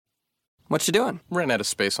What you doing? Ran out of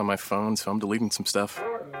space on my phone, so I'm deleting some stuff.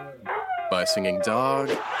 Bye, singing dog.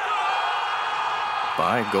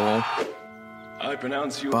 Bye, goal. I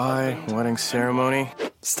pronounce you. Bye, wedding ceremony.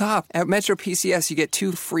 Stop. At Metro PCS, you get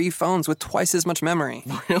 2 free phones with twice as much memory.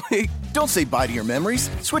 Really? Don't say bye to your memories.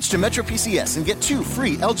 Switch to Metro PCS and get 2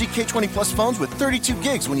 free LG K20 Plus phones with 32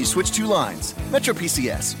 gigs when you switch 2 lines. Metro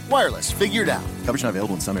PCS. Wireless. Figured out. Coverage not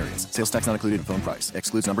available in some areas. Sales tax not included in phone price.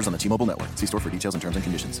 Excludes numbers on the T-Mobile network. See store for details and terms and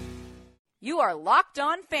conditions. You are Locked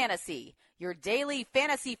On Fantasy, your daily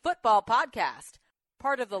fantasy football podcast.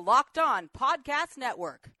 Part of the Locked On Podcast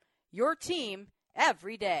Network. Your team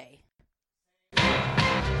every day.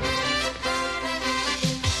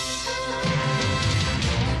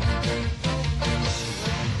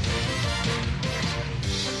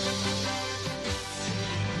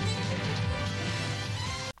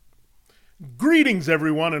 Greetings,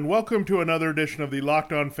 everyone, and welcome to another edition of the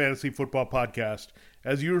Locked On Fantasy Football Podcast.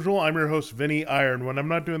 As usual, I'm your host, Vinny Iron. When I'm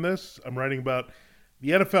not doing this, I'm writing about the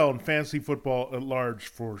NFL and fantasy football at large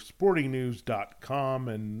for SportingNews.com.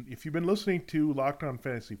 And if you've been listening to Locked On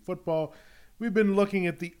Fantasy Football, we've been looking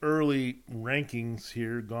at the early rankings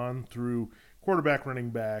here, gone through quarterback, running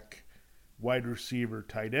back, wide receiver,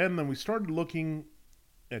 tight end. Then we started looking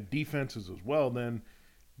at defenses as well. Then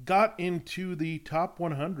got into the top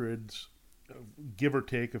 100s, give or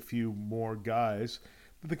take a few more guys.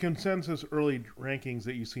 But the consensus early rankings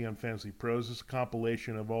that you see on Fantasy Pros is a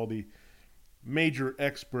compilation of all the major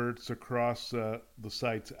experts across the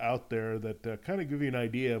sites out there that kind of give you an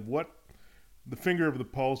idea of what the finger of the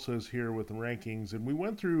pulse is here with the rankings. And we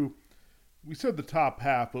went through, we said the top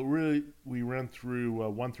half, but really we ran through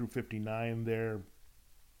 1 through 59 there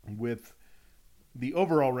with the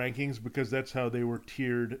overall rankings because that's how they were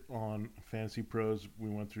tiered on Fantasy Pros. We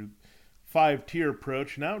went through 5-tier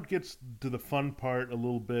approach. Now it gets to the fun part a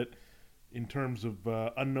little bit in terms of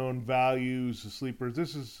unknown values, the sleepers.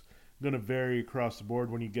 This is going to vary across the board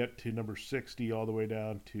when you get to number 60 all the way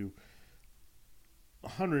down to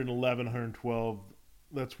 111, 112.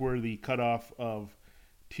 That's where the cutoff of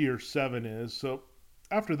tier 7 is. So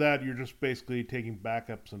after that, you're just basically taking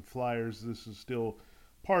backups and flyers. This is still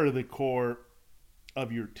part of the core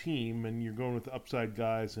of your team, and you're going with upside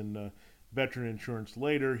guys and veteran insurance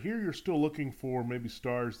later. Here you're still looking for maybe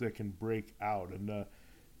stars that can break out. And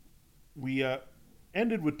we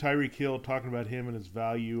ended with Tyreek Hill, talking about him and his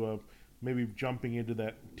value of maybe jumping into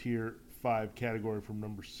that tier 5 category from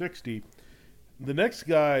number 60. The next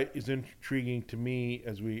guy is intriguing to me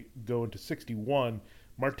as we go into 61,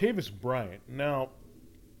 Martavis Bryant. Now,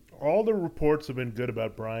 all the reports have been good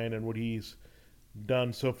about Bryant and what he's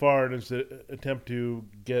done so far in his attempt to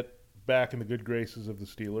get back in the good graces of the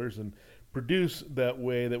Steelers and produce that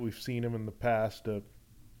way that we've seen him in the past.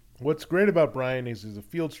 What's great about Bryant is he's a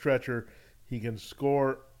field stretcher. He can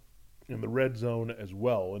score in the red zone as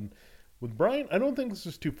well. And with Bryant, I don't think this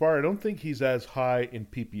is too far. I don't think he's as high in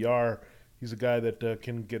PPR. He's a guy that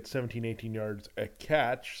can get 17, 18 yards a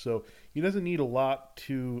catch. So he doesn't need a lot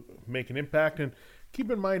to make an impact. And keep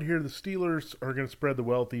in mind here, the Steelers are going to spread the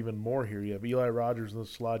wealth even more here. You have Eli Rogers in the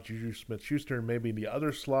slot, Juju Smith-Schuster maybe in the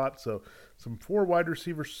other slot. So some 4 wide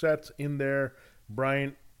receiver sets in there.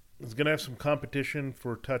 Bryant is going to have some competition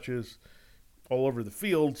for touches all over the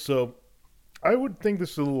field. So I would think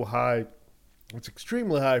this is a little high. It's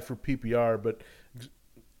extremely high for PPR, but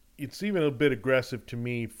it's even a bit aggressive to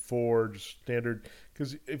me for just standard.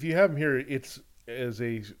 Because if you have him here, it's as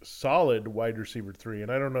a solid wide receiver 3.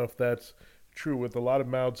 And I don't know if that's true with a lot of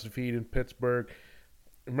mouths to feed in Pittsburgh.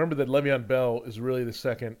 Remember that Le'Veon Bell is really the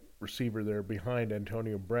second receiver there behind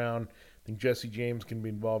Antonio Brown. I think Jesse James can be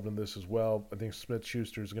involved in this as well. I think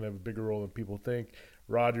Smith-Schuster is going to have a bigger role than people think.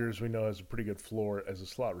 Rodgers, we know, has a pretty good floor as a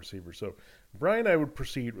slot receiver. So Brian, I would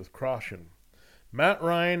proceed with caution. Matt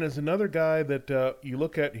Ryan is another guy that you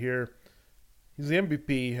look at here. He's the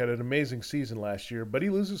MVP, had an amazing season last year, but he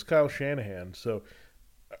loses Kyle Shanahan. So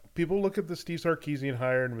people look at the Steve Sarkisian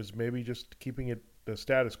hire and was maybe just keeping it the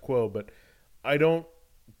status quo, but I don't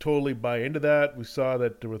totally buy into that. We saw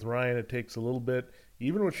that with Ryan it takes a little bit,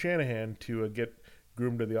 even with Shanahan, to get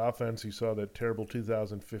groomed to the offense. You saw that terrible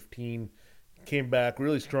 2015, came back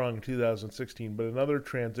really strong in 2016, but another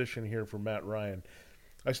transition here for Matt Ryan.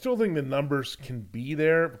 I still think the numbers can be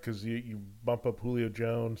there because you bump up Julio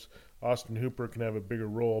Jones, Austin Hooper can have a bigger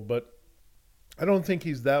role, but I don't think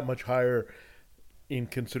he's that much higher in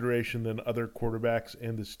consideration than other quarterbacks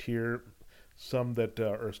in this tier, some that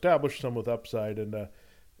are established, some with upside. And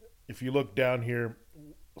if you look down here,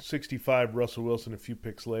 65, Russell Wilson, a few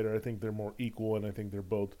picks later, I think they're more equal, and I think they're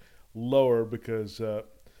both lower because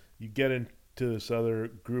you get into this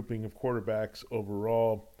other grouping of quarterbacks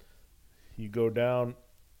overall. You go down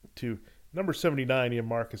to Number 79, you have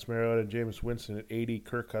Marcus Mariota, Jameis Winston at 80,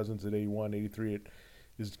 Kirk Cousins at 81, 83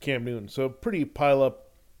 is Cam Newton. So pretty pile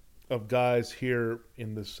up of guys here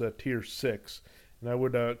in this tier 6. And I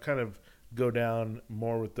would kind of go down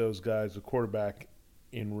more with those guys, the quarterback,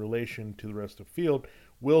 in relation to the rest of the field.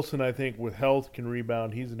 Wilson, I think, with health can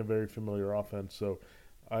rebound. He's in a very familiar offense. So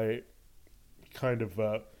I kind of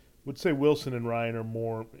would say Wilson and Ryan are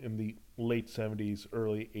more in the late 70s,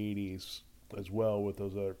 early 80s as well with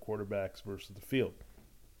those other quarterbacks versus the field.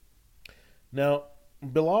 Now,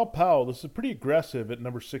 Bilal Powell, this is pretty aggressive at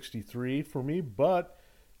number 63 for me, but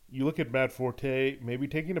you look at Matt Forte, maybe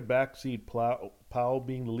taking a backseat, Powell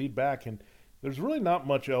being the lead back, and there's really not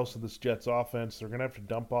much else in this Jets offense. They're going to have to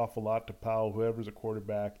dump off a lot to Powell, whoever's a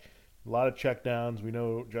quarterback. A lot of checkdowns. We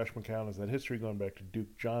know Josh McCown has that history going back to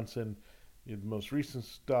Duke Johnson. The most recent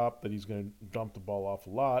stop that he's going to dump the ball off a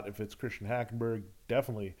lot. If it's Christian Hackenberg,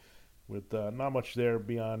 definitely, with not much there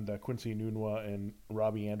beyond Quincy Enunwa and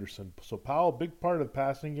Robbie Anderson. So Powell, big part of the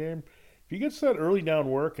passing game. If he gets that early down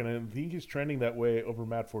work, and I think he's trending that way over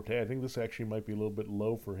Matt Forte, I think this actually might be a little bit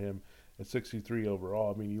low for him at 63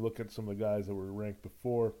 overall. I mean, you look at some of the guys that were ranked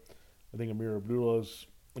before. I think Amir Abdullah's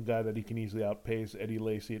a guy that he can easily outpace. Eddie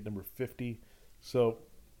Lacy at number 50. So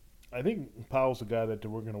I think Powell's a guy that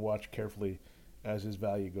we're going to watch carefully as his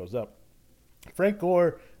value goes up. Frank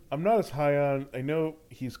Gore, I'm not as high on. I know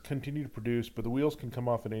he's continued to produce, but the wheels can come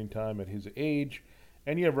off at any time at his age.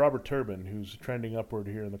 And you have Robert Turbin, who's trending upward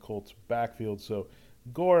here in the Colts backfield. So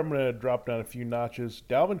Gore, I'm going to drop down a few notches.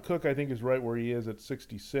 Dalvin Cook, I think, is right where he is at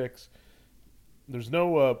 66. There's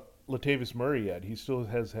no Latavius Murray yet. He still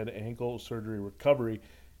has had ankle surgery recovery.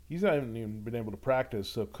 He's not even been able to practice.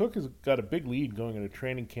 So Cook has got a big lead going into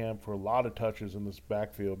training camp for a lot of touches in this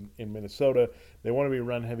backfield in Minnesota. They want to be a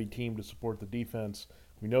run-heavy team to support the defense.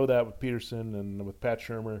 We know that with Peterson and with Pat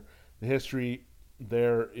Shurmur. The history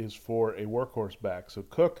there is for a workhorse back. So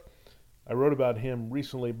Cook, I wrote about him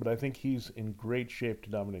recently, but I think he's in great shape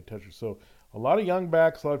to dominate touches. So a lot of young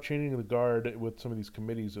backs, a lot of changing of the guard with some of these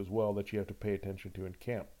committees as well that you have to pay attention to in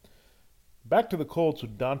camp. Back to the Colts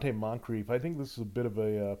with Dante Moncrief. I think this is a bit of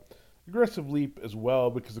a aggressive leap as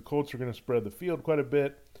well because the Colts are going to spread the field quite a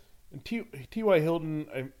bit. And T.Y.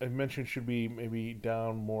 Hilton, I mentioned, should be maybe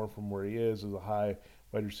down more from where he is as a high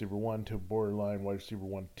wide receiver 1 to borderline wide receiver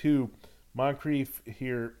 1-2. Moncrief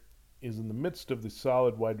here is in the midst of the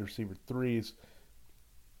solid wide receiver 3s.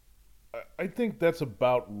 I think that's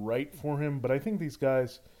about right for him, but I think these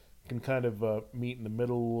guys can kind of meet in the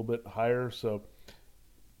middle a little bit higher. So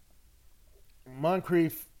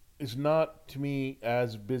Moncrief is not, to me,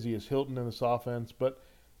 as busy as Hilton in this offense, but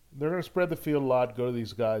they're going to spread the field a lot, go to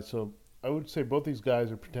these guys. So I would say both these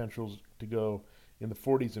guys are potentials to go in the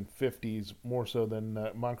 40s and 50s, more so than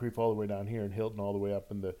Moncrief all the way down here and Hilton all the way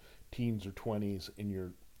up in the teens or 20s in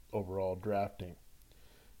your overall drafting.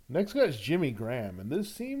 Next guy is Jimmy Graham, and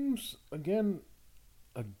this seems, again,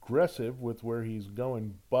 aggressive with where he's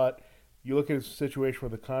going, but you look at his situation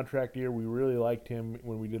with the contract year, we really liked him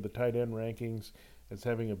when we did the tight end rankings as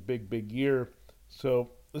having a big year.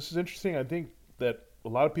 So this is interesting. I think that a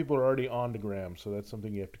lot of people are already on to Graham, so that's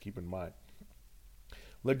something you have to keep in mind.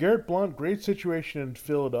 LeGarrette Blount, great situation in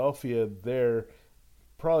Philadelphia there.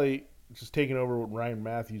 Probably just taking over what Ryan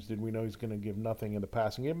Matthews did. We know he's going to give nothing in the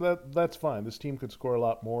passing game, but that's fine. This team could score a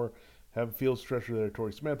lot more. Have a field stretcher there,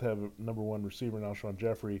 Torrey Smith. Have a number 1 receiver, Alshon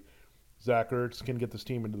Jeffrey. Zach Ertz can get this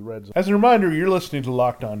team into the red zone. As a reminder, you're listening to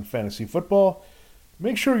Locked On Fantasy Football.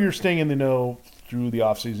 Make sure you're staying in the know through the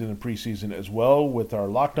offseason and preseason as well with our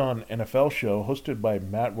Locked On NFL show hosted by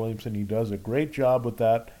Matt Williamson. He does a great job with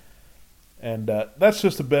that. And that's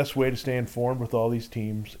just the best way to stay informed with all these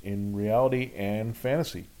teams in reality and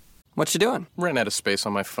fantasy. What you doing? Ran out of space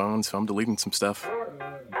on my phone, so I'm deleting some stuff.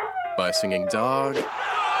 By singing dog.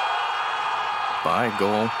 By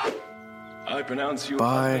goal. I pronounce you.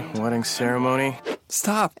 By wedding ceremony.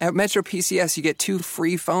 Stop. At Metro PCS, you get 2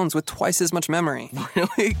 free phones with twice as much memory.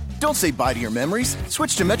 Really? Don't say bye to your memories.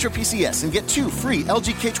 Switch to Metro PCS and get 2 free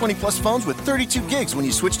LG K20 Plus phones with 32 gigs when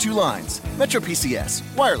you switch 2 lines. Metro PCS.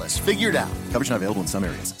 Wireless. Figured out. Coverage not available in some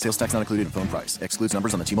areas. Sales tax not included in phone price. Excludes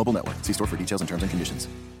numbers on the T-Mobile network. See store for details and terms and conditions.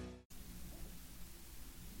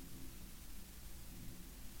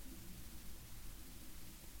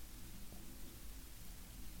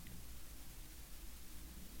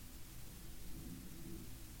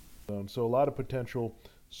 So a lot of potential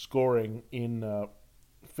scoring in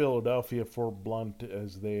Philadelphia for Blount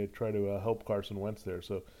as they try to help Carson Wentz there.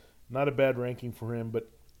 So not a bad ranking for him, but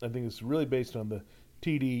I think it's really based on the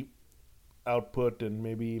TD output and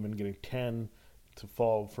maybe even getting 10 to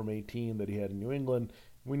fall from 18 that he had in New England.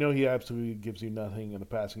 We know he absolutely gives you nothing in the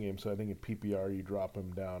passing game, so I think in PPR you drop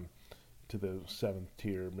him down to the 7th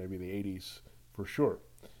tier, maybe the 80s for sure.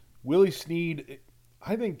 Willie Snead,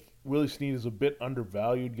 I think Willie Snead is a bit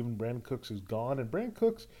undervalued given Brandon Cooks is gone. And Brandon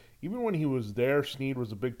Cooks, even when he was there, Snead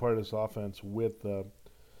was a big part of this offense with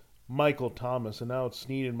Michael Thomas. And now it's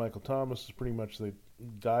Snead and Michael Thomas is pretty much the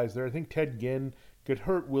guys there. I think Ted Ginn could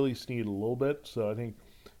hurt Willie Snead a little bit. So I think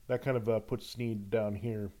that kind of puts Snead down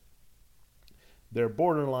here. They're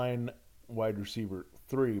borderline wide receiver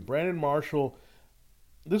 3. Brandon Marshall,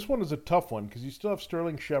 this one is a tough one because you still have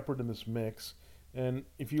Sterling Shepard in this mix. And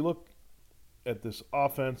if you look at this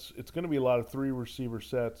offense, it's going to be a lot of 3 receiver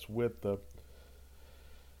sets with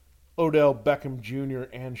Odell Beckham Jr.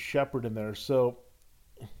 and Shepard in there. So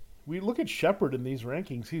we look at Shepard in these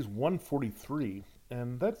rankings, he's 143.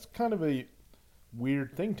 And that's kind of a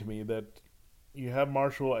weird thing to me that you have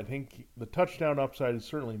Marshall. I think the touchdown upside is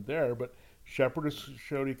certainly there, but Shepard has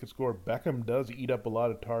showed he could score. Beckham does eat up a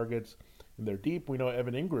lot of targets, and they're deep. We know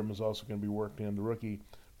Evan Ingram is also going to be working on the rookie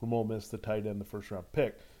from Ole Miss, the tight end, the first-round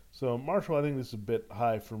pick. So Marshall, I think this is a bit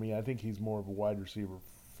high for me. I think he's more of a wide receiver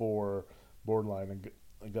 4, borderline,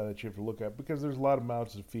 a guy that you have to look at because there's a lot of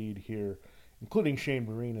mouths to feed here, including Shane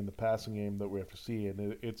Vereen in the passing game that we have to see.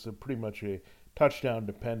 And it's pretty much a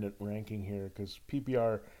touchdown-dependent ranking here because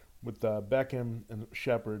PPR with Beckham and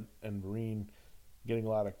Shepard and Vereen getting a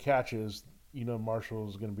lot of catches, Marshall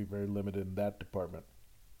is going to be very limited in that department.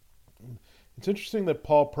 It's interesting that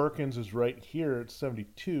Paul Perkins is right here at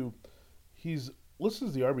 72. He's listed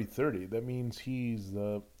as the RB30. That means he's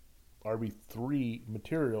the RB3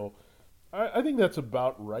 material. I think that's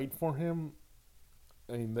about right for him.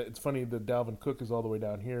 I mean, it's funny that Dalvin Cook is all the way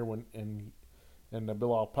down here and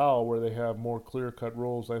Bilal Powell where they have more clear-cut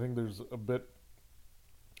roles. I think there's a bit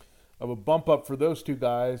of a bump up for those two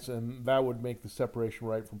guys, and that would make the separation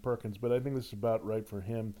right from Perkins. But I think this is about right for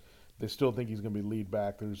him. They still think he's going to be lead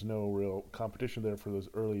back. There's no real competition there for those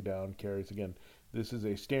early down carries. Again, this is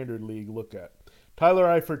a standard league look at. Tyler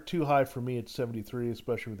Eifert, too high for me at 73,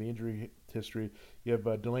 especially with the injury history. You have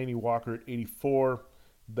Delanie Walker at 84.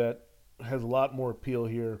 That has a lot more appeal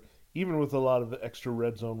here, even with a lot of the extra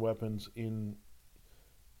red zone weapons in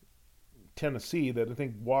Tennessee, that I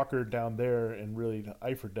think Walker down there and really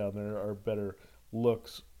Eifert down there are better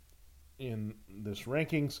looks in this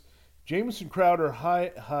rankings. Jamison Crowder,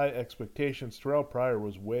 high expectations. Terrell Pryor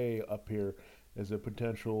was way up here as a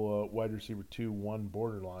potential wide receiver 2-1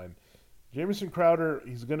 borderline. Jamison Crowder,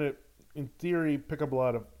 he's going to, in theory, pick up a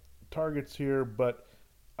lot of targets here, but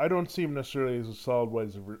I don't see him necessarily as a solid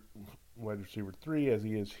wide receiver 3 as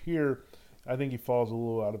he is here. I think he falls a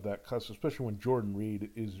little out of that cusp, especially when Jordan Reed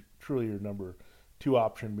is truly your number 2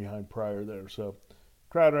 option behind Pryor there. So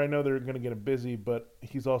Crowder, I know they're going to get him busy, but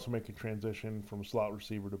he's also making transition from a slot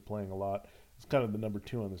receiver to playing a lot. It's kind of the number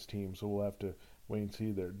 2 on this team, so we'll have to wait and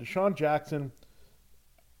see there. Deshaun Jackson,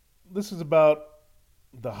 this is about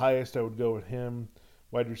the highest I would go with him.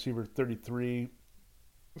 Wide receiver 33.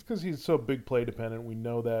 It's because he's so big play dependent. We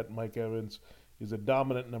know that. Mike Evans is a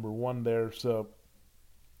dominant number 1 there, so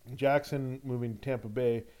Jackson moving to Tampa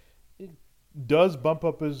Bay does bump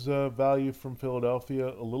up his value from Philadelphia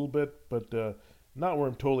a little bit, but not where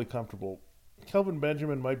I'm totally comfortable. Kelvin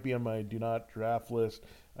Benjamin might be on my do not draft list.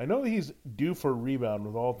 I know he's due for a rebound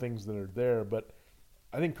with all things that are there, but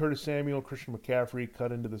I think Curtis Samuel, Christian McCaffrey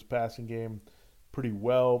cut into this passing game pretty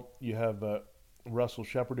well. You have Russell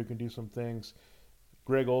Shepard who can do some things.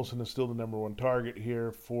 Greg Olsen is still the number 1 target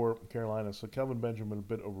here for Carolina, so Kelvin Benjamin a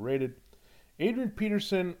bit overrated. Adrian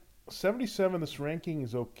Peterson, 77, this ranking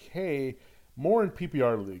is okay, more in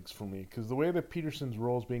PPR leagues for me, because the way that Peterson's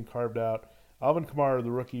role is being carved out, Alvin Kamara,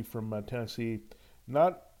 the rookie from Tennessee,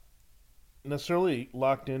 not necessarily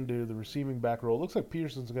locked into the receiving back role. It looks like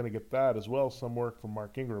Peterson's going to get that as well, some work from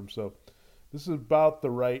Mark Ingram, so this is about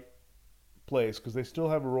the right place, because they still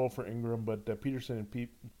have a role for Ingram, but Peterson in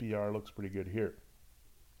PPR looks pretty good here.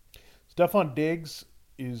 Stephon Diggs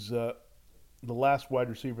is the last wide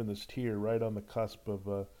receiver in this tier, right on the cusp of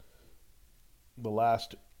the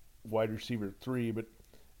last wide receiver 3. But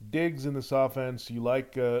Diggs in this offense, you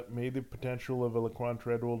like maybe the potential of a Laquan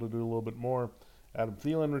Treadwell to do a little bit more. Adam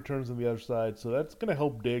Thielen returns on the other side, so that's going to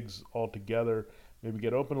help Diggs altogether. Maybe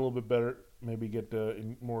get open a little bit better, maybe get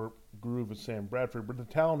in more groove with Sam Bradford. But the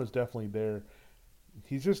talent is definitely there.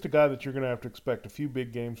 He's just a guy that you're going to have to expect a few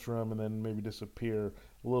big games from and then maybe disappear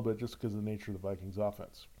a little bit just because of the nature of the Vikings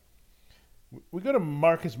offense. We go to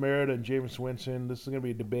Marcus Mariota and Jameis Winston. This is going to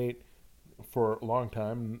be a debate for a long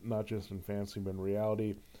time, not just in fantasy but in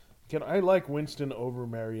reality. Again, I like Winston over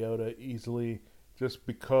Mariota easily just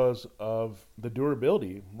because of the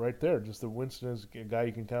durability right there. Just that Winston is a guy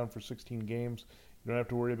you can count for 16 games You don't have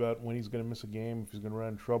to worry about when he's going to miss a game, if he's going to run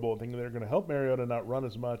in trouble. I think they're going to help Mariota not run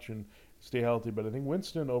as much and stay healthy. But I think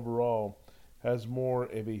Winston overall has more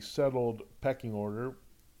of a settled pecking order,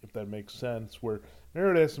 if that makes sense, where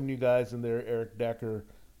Mariota has some new guys in there, Eric Decker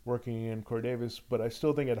working in Corey Davis. But I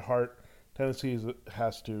still think at heart, Tennessee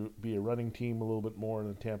has to be a running team a little bit more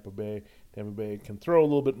than Tampa Bay. Tampa Bay can throw a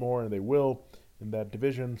little bit more, and they will in that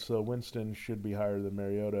division. So Winston should be higher than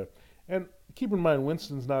Mariota. And keep in mind,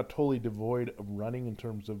 Winston's not totally devoid of running in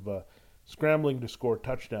terms of scrambling to score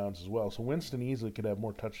touchdowns as well. So Winston easily could have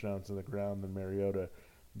more touchdowns on the ground than Mariota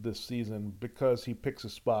this season because he picks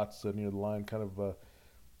his spots near the line, kind of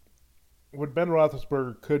what Ben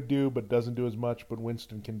Roethlisberger could do but doesn't do as much, but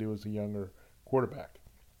Winston can do as a younger quarterback.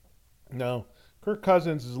 Now, Kirk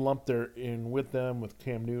Cousins is lumped there in with them with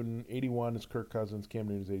Cam Newton. 81 is Kirk Cousins, Cam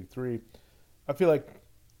Newton is 83. I feel like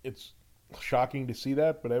it's shocking to see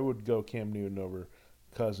that, but I would go Cam Newton over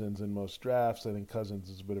Cousins in most drafts. I think Cousins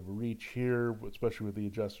is a bit of a reach here, especially with the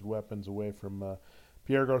adjusted weapons away from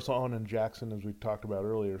Pierre Garçon and Jackson, as we talked about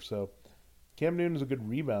earlier. So Cam Newton is a good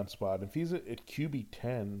rebound spot. If he's at QB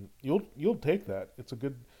 10, you'll take that. It's a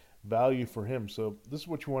good value for him. So this is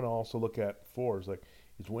what you want to also look at for.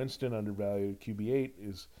 Is Winston undervalued at QB 8?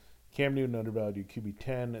 Is Cam Newton undervalued at QB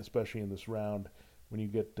 10, especially in this round when you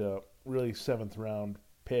get really 7th round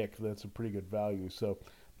pick? That's a pretty good value. So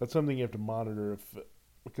that's something you have to monitor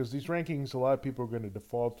because these rankings, a lot of people are going to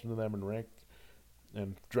default to them and rank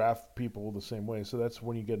and draft people the same way. So that's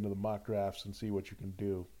when you get into the mock drafts and see what you can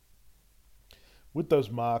do with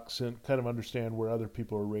those mocks and kind of understand where other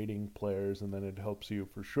people are rating players, and then it helps you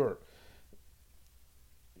for sure.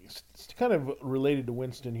 It's kind of related to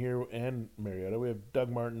Winston here and Mariota. We have Doug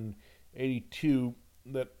Martin, 82.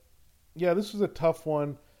 This is a tough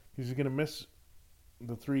one because he's going to miss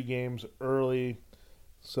the 3 games early,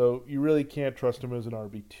 so you really can't trust him as an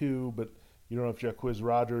RB2, but you don't know if Jacquizz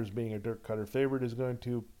Rodgers, being a Dirk Cutter favorite, is going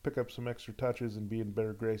to pick up some extra touches and be in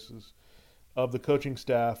better graces of the coaching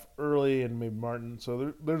staff early, and maybe Martin.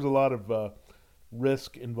 So there's a lot of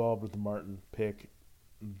risk involved with the Martin pick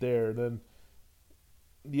there. Then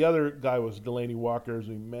the other guy was Delanie Walker, as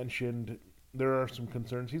we mentioned. There are some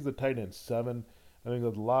concerns. He's the tight end 7. I think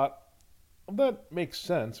there's a lot of that makes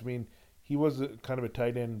sense. I mean, he was kind of a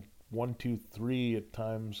tight end 1, 2, 3 at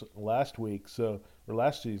times last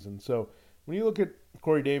season. So when you look at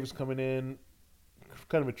Corey Davis coming in,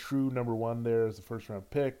 kind of a true number 1 there as the first-round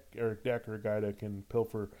pick. Eric Decker, a guy that can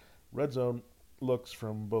pilfer red zone looks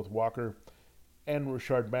from both Walker and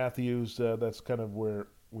Rashard Matthews. That's kind of where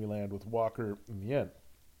we land with Walker in the end.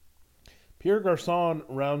 Pierre Garçon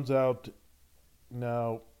rounds out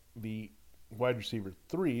now the wide receiver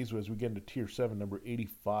 3s as we get into tier 7, number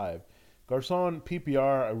 85. Garçon,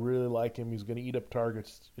 PPR, I really like him. He's going to eat up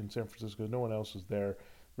targets in San Francisco. No one else is there.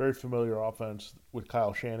 Very familiar offense with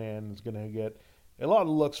Kyle Shanahan. Is going to get a lot of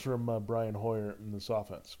looks from Brian Hoyer in this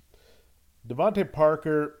offense. Devontae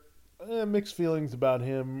Parker, mixed feelings about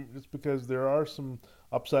him just because there are some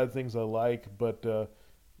upside things I like, but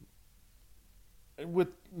with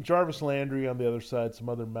Jarvis Landry on the other side, some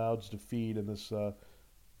other mouths to feed in this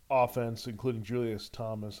offense, including Julius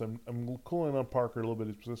Thomas, I'm cooling on Parker a little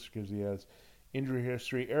bit just because he has injury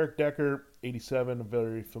history. Eric Decker, 87, a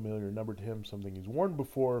very familiar number to him, something he's worn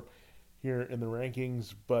before here in the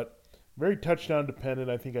rankings, but very touchdown dependent.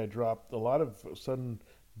 I think I dropped a lot of sudden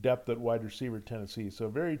depth at wide receiver Tennessee. So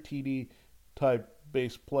very TD type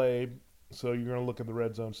base play. So you're going to look at the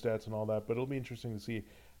red zone stats and all that, but it'll be interesting to see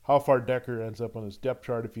how far Decker ends up on his depth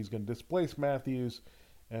chart, if he's going to displace Matthews.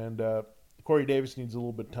 And Corey Davis needs a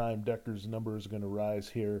little bit of time. Decker's number is going to rise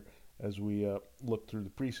here as we look through the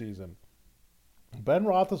preseason. Ben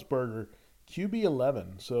Roethlisberger, QB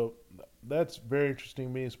 11. So that's very interesting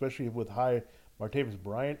to me, especially with high Martavis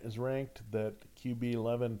Bryant is ranked, that QB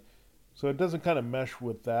 11. So it doesn't kind of mesh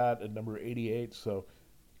with that at number 88. So,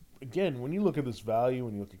 again, when you look at this value,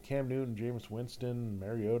 when you look at Cam Newton, Jameis Winston,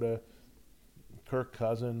 Mariota, Kirk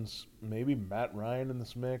Cousins, maybe Matt Ryan in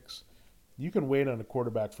this mix, you can wait on a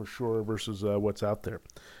quarterback for sure versus what's out there.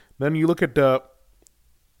 Then you look at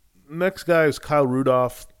next guy is Kyle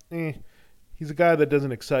Rudolph. He's a guy that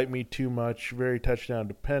doesn't excite me too much. Very touchdown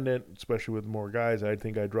dependent, especially with more guys. I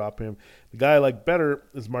think I drop him. The guy I like better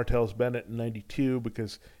is Martellus Bennett in 92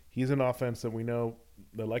 because he's an offense that we know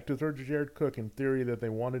they like to throw to Jared Cook. In theory, that they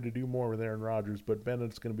wanted to do more with Aaron Rodgers, but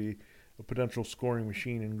Bennett's going to be a potential scoring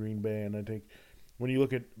machine in Green Bay. And I think when you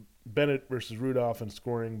look at Bennett versus Rudolph and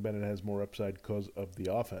scoring, Bennett has more upside because of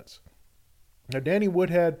the offense. Now, Danny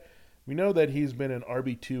Woodhead, we know that he's been an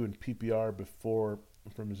RB2 in PPR before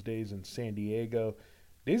from his days in San Diego.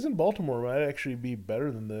 Days in Baltimore might actually be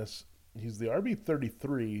better than this. He's the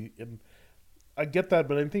RB33, and I get that,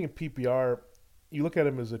 but I think in PPR, you look at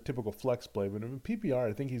him as a typical flex play, but in PPR,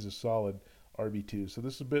 I think he's a solid RB2. So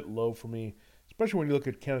this is a bit low for me, especially when you look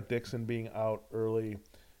at Kenneth Dixon being out early.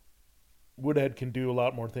 Woodhead can do a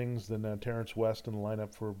lot more things than Terrence West in the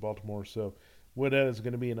lineup for Baltimore, so Woodhead is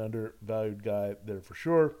going to be an undervalued guy there for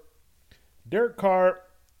sure. Derek Carr,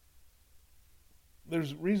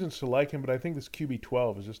 there's reasons to like him, but I think this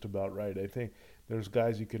QB12 is just about right. I think there's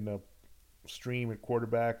guys you can stream at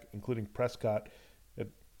quarterback, including Prescott at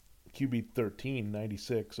QB 13,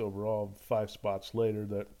 96 overall, 5 spots later.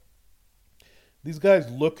 That these guys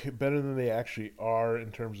look better than they actually are in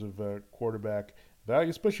terms of quarterback value,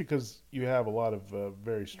 especially because you have a lot of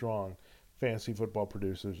very strong fantasy football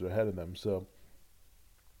producers ahead of them. So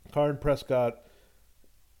Carr and Prescott,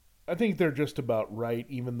 I think they're just about right,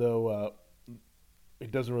 even though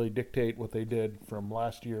it doesn't really dictate what they did from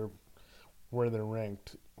last year, where they're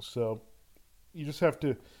ranked. So you just have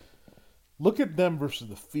to look at them versus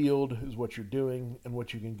the field is what you're doing and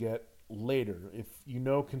what you can get later. If you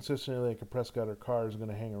know consistently like a Prescott or Carr is going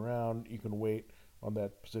to hang around, you can wait on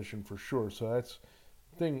that position for sure. So that's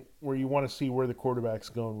the thing where you want to see where the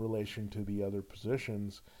quarterbacks go in relation to the other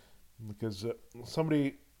positions, because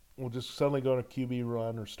somebody will just suddenly go on a QB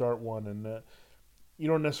run or start one, and you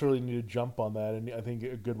don't necessarily need to jump on that. And I think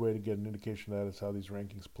a good way to get an indication of that is how these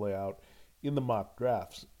rankings play out in the mock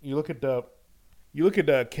drafts. You look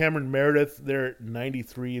at Cameron Meredith there at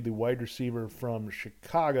 93, the wide receiver from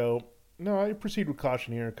Chicago. No, I proceed with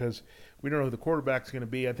caution here because we don't know who the quarterback's going to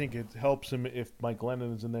be. I think it helps him if Mike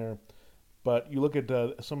Glennon is in there. But you look at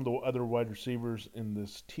some of the other wide receivers in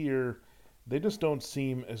this tier, they just don't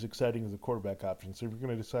seem as exciting as the quarterback option. So if you're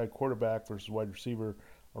going to decide quarterback versus wide receiver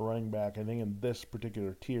or running back, I think in this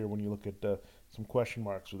particular tier, when you look at some question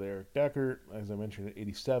marks with Eric Decker, as I mentioned, at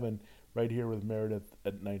 87, right here with Meredith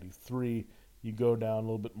at 93, you go down a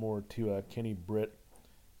little bit more to Kenny Britt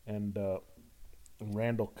and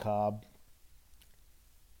Randall Cobb,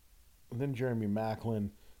 and then Jeremy Maclin,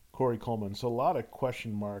 Corey Coleman. So a lot of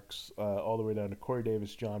question marks all the way down to Corey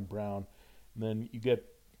Davis, John Brown. And then you get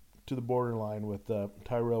to the borderline with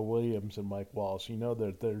Tyrell Williams and Mike Wallace. You know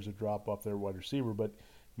that there's a drop-off there wide receiver, but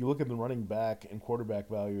you look at the running back and quarterback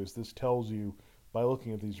values. This tells you, by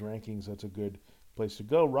looking at these rankings, that's a good place to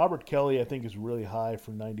go. Robert Kelly, I think, is really high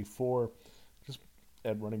for 94, just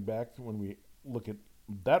at running back. When we look at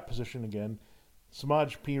that position again,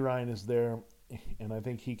 Samaj P. Ryan is there, and I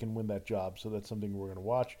think he can win that job, so that's something we're going to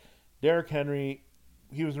watch. Derrick Henry,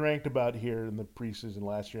 he was ranked about here in the preseason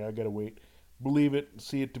last year. I got to wait, believe it,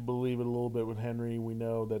 see it to believe it a little bit with Henry. We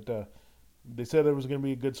know that they said there was going to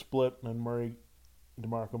be a good split, and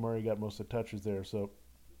DeMarco Murray got most of the touches there, so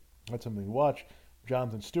that's something to watch.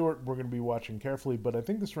 Jonathan Stewart, we're going to be watching carefully, but I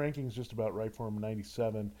think this ranking is just about right for him,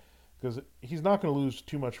 97, because he's not going to lose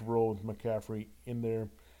too much role with McCaffrey in there,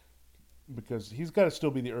 because he's got to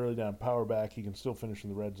still be the early down power back. He can still finish in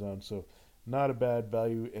the red zone, so not a bad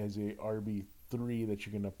value as a RB3 that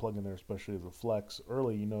you're going to plug in there, especially as a flex.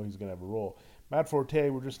 Early, you know he's going to have a role. Matt Forte,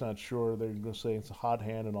 we're just not sure. They're going to say it's a hot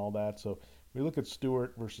hand and all that, so we look at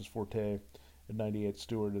Stewart versus Forte at 98.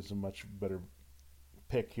 Stewart is a much better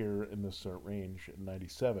pick here in this range at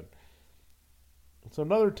 97. So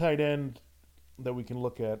another tight end that we can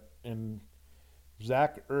look at, and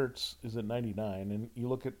Zach Ertz is at 99, and you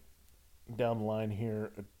look at down the line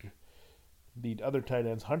here at the other tight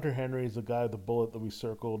ends. Hunter Henry is the guy with the bullet that we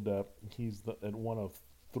circled. He's at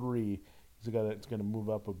 103. He's the guy that's going to move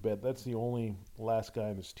up a bit. That's the only last guy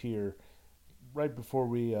in this tier. Right before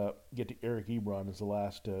we get to Eric Ebron is the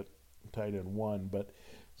last tight end one. But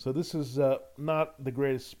so this is not the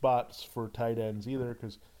greatest spots for tight ends either,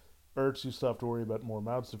 because Ertz, you still have to worry about more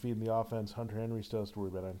mouths to feed in the offense. Hunter Henry still has to worry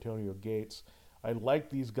about Antonio Gates. I like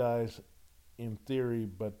these guys in theory,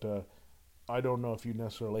 but I don't know if you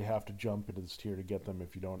necessarily have to jump into this tier to get them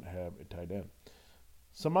if you don't have a tight end.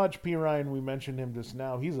 Samaj P. Ryan, we mentioned him just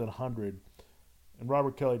now. He's at 100, and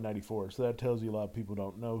Robert Kelly 94. So that tells you a lot of people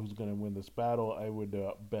don't know who's going to win this battle. I would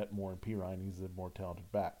bet more on P. Ryan. He's the more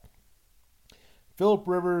talented back. Phillip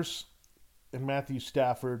Rivers and Matthew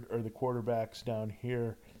Stafford are the quarterbacks down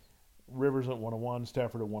here. Rivers at 101,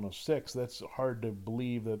 Stafford at 106. That's hard to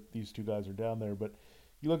believe that these two guys are down there. But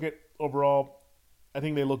you look at overall, I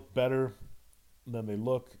think they look better than they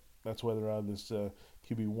look. That's why they're out of this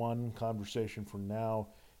QB1 conversation for now.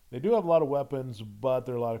 They do have a lot of weapons, but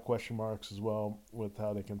there are a lot of question marks as well with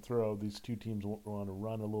how they can throw. These two teams want to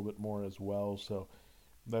run a little bit more as well. So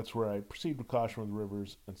that's where I proceed with caution with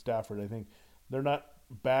Rivers and Stafford. I think they're not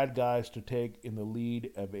bad guys to take in the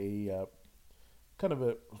lead of a kind of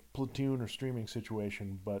a platoon or streaming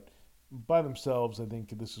situation, but by themselves, I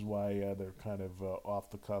think this is why they're kind of off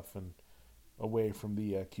the cuff and away from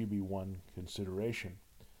the QB1 consideration.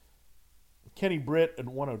 Kenny Britt at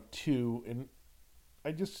 102, and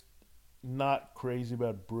I just not crazy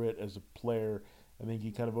about Britt as a player. I think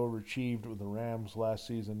he kind of overachieved with the Rams last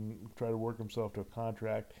season, tried to work himself to a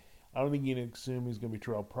contract. I don't think you can assume he's going to be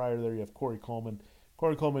Terrell Pryor there. You have Corey Coleman.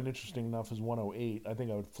 Corey Coleman, interesting enough, is 108. I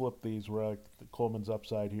think I would flip these where I like the Coleman's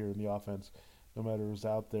upside here in the offense, no matter who's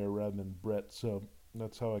out there, rather than Britt. So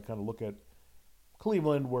that's how I kind of look at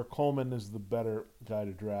Cleveland, where Coleman is the better guy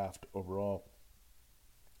to draft overall.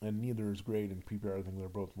 And neither is great in PPR. I think they're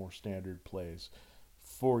both more standard plays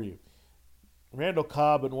for you. Randall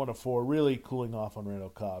Cobb at 104, really cooling off on Randall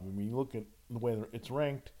Cobb. I mean, you look at the way it's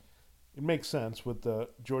ranked, it makes sense with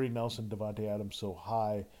Jordy Nelson, Devontae Adams so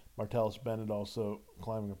high, Martellus Bennett also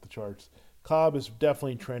climbing up the charts. Cobb is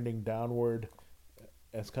definitely trending downward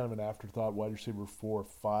as kind of an afterthought, wide receiver 4 or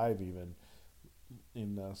 5 even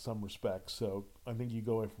in some respects. So I think you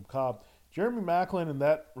go away from Cobb. Jeremy Maclin in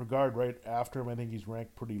that regard right after him, I think he's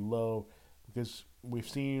ranked pretty low because we've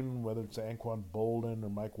seen whether it's Anquan Bolden or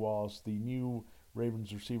Mike Wallace, the new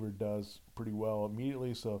Ravens receiver does pretty well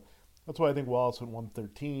immediately. So that's why I think Wallace at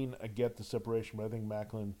 113. I get the separation, but I think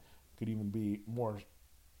Maclin could even be more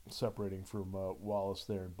separating from Wallace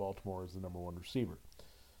there in Baltimore as the number 1 receiver.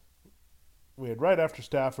 We had right after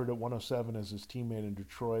Stafford at 107 as his teammate in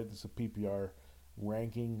Detroit. This is a PPR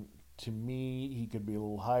ranking. To me, he could be a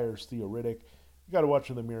little higher as Theo Riddick. You got to watch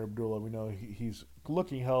Amir Abdullah. We know he's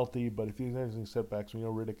looking healthy, but if he's anything setbacks, we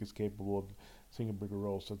know Riddick is capable of seeing a bigger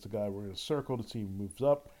role. So it's a guy we're going to circle to see if he moves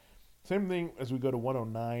up. Same thing as we go to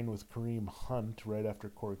 109 with Kareem Hunt right after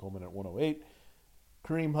Corey Coleman at 108.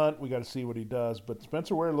 Kareem Hunt, we got to see what he does, but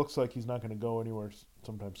Spencer Ware looks like he's not going to go anywhere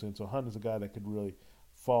sometime soon. So Hunt is a guy that could really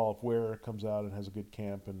fall if Ware comes out and has a good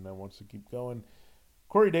camp and wants to keep going.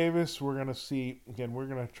 Corey Davis, we're going to see, again, we're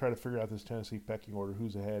going to try to figure out this Tennessee pecking order.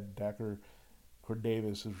 Who's ahead? Dacker, Corey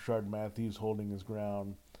Davis, is Rashard Matthews holding his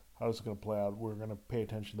ground? How is it going to play out? We're going to pay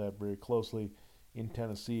attention to that very closely in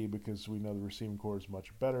Tennessee because we know the receiving core is much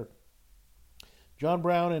better. John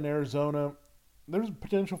Brown in Arizona, there's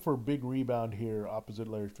potential for a big rebound here opposite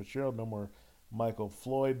Larry Fitzgerald. No more Michael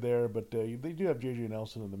Floyd there, but they do have J.J.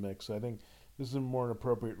 Nelson in the mix. So I think this is a more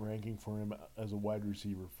appropriate ranking for him as a wide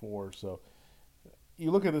receiver 4. So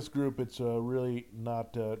you look at this group, it's really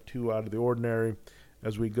not too out of the ordinary.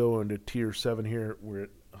 As we go into Tier 7 here, we're at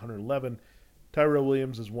 111. Tyrell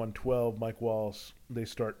Williams is 112. Mike Wallace, they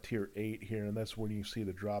start Tier 8 here, and that's when you see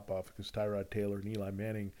the drop-off because Tyrod Taylor and Eli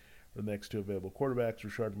Manning are the next 2 available quarterbacks.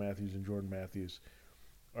 Rashard Matthews and Jordan Matthews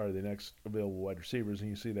are the next available wide receivers, and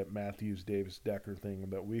you see that Matthews-Davis-Decker thing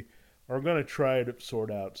that we are going to try to sort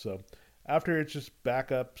out. So after it's just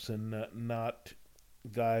backups and not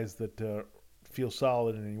guys that feel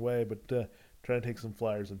solid in any way, but try to take some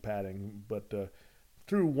flyers and padding. But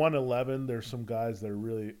through 111, there's some guys that are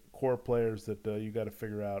really core players that you got to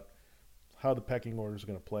figure out how the pecking order is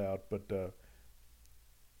going to play out. But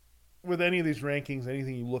with any of these rankings,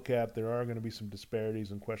 anything you look at, there are going to be some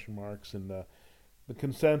disparities and question marks, and the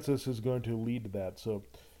consensus is going to lead to that. So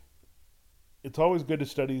it's always good to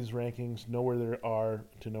study these rankings, know where they are,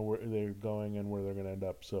 to know where they're going and where they're going to end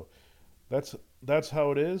up. So that's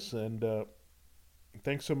how it is, and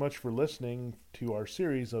thanks so much for listening to our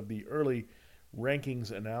series of the early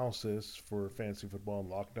rankings analysis for fantasy football and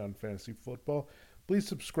Lockdown Fantasy Football. Please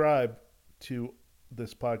subscribe to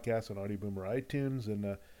this podcast on Audio Boom or iTunes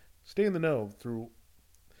and stay in the know through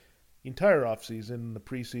the entire offseason, the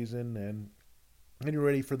preseason, and when you're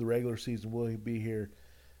ready for the regular season. We'll be here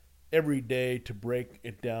every day to break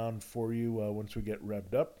it down for you once we get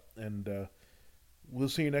revved up. And we'll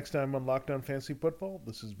see you next time on Lockdown Fantasy Football.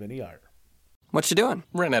 This is Vinny Iyer. What you doing?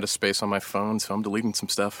 Ran out of space on my phone, so I'm deleting some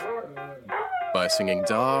stuff. Bye, singing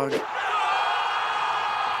dog.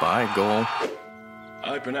 Bye, goal.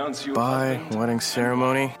 I pronounce you. Bye, wedding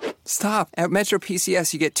ceremony. Stop. At Metro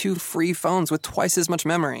PCS, you get 2 free phones with twice as much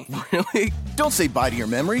memory. Really? Don't say bye to your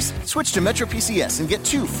memories. Switch to Metro PCS and get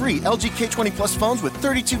 2 free LG K20 Plus phones with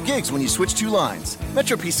 32 gigs when you switch 2 lines.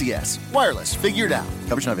 Metro PCS. Wireless. Figured out.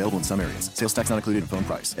 Coverage not available in some areas. Sales tax not included in phone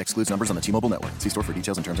price. Excludes numbers on the T-Mobile network. See store for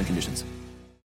details and terms and conditions.